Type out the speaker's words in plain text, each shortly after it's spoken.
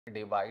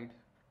divide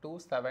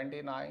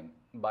 279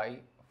 by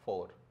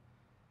 4.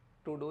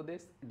 To do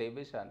this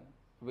division,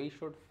 we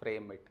should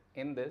frame it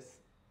in this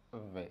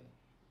way.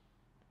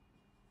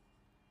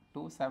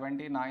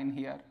 279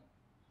 here,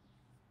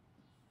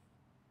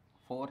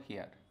 4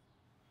 here.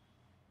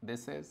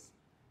 This is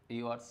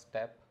your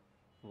step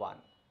 1.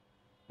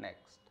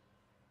 Next,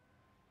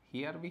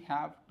 here we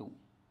have 2,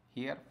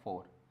 here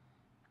 4.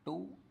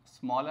 2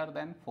 smaller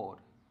than 4,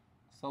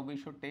 so we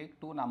should take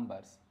two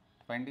numbers,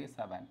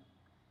 27.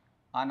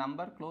 A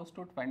number close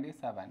to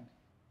 27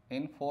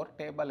 in 4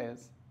 table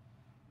is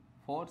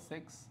 4,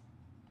 6,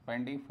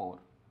 24.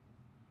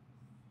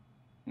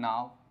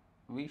 Now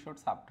we should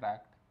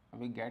subtract,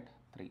 we get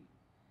 3.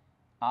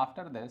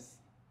 After this,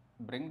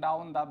 bring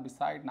down the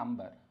beside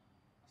number,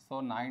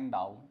 so 9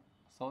 down,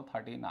 so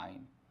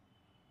 39.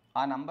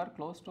 A number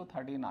close to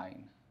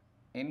 39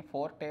 in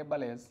 4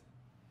 table is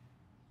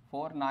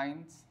 4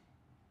 9s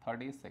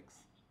 36.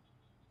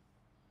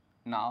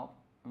 Now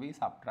we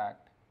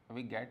subtract,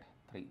 we get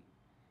 3.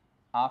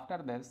 After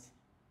this,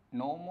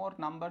 no more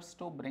numbers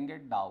to bring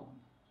it down.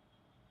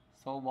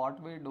 So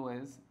what we do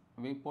is,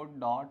 we put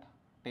dot,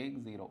 take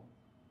 0.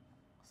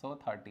 So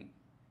 30.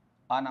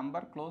 A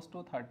number close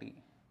to 30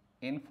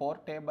 in 4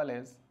 table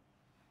is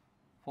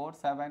 4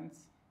 7s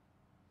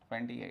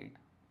 28.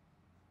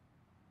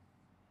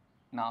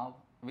 Now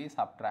we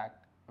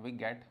subtract, we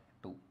get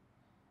 2.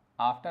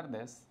 After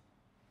this,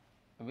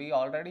 we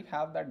already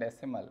have the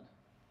decimal,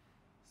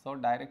 so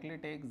directly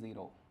take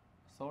 0,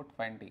 so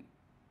 20.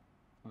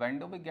 When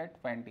do we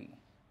get 20?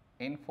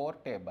 In 4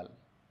 table,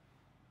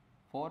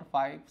 4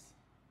 5s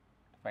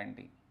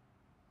 20.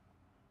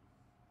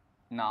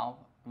 Now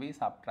we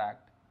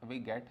subtract, we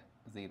get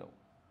 0.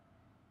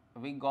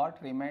 We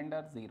got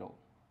remainder 0,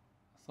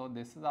 so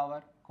this is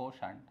our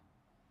quotient.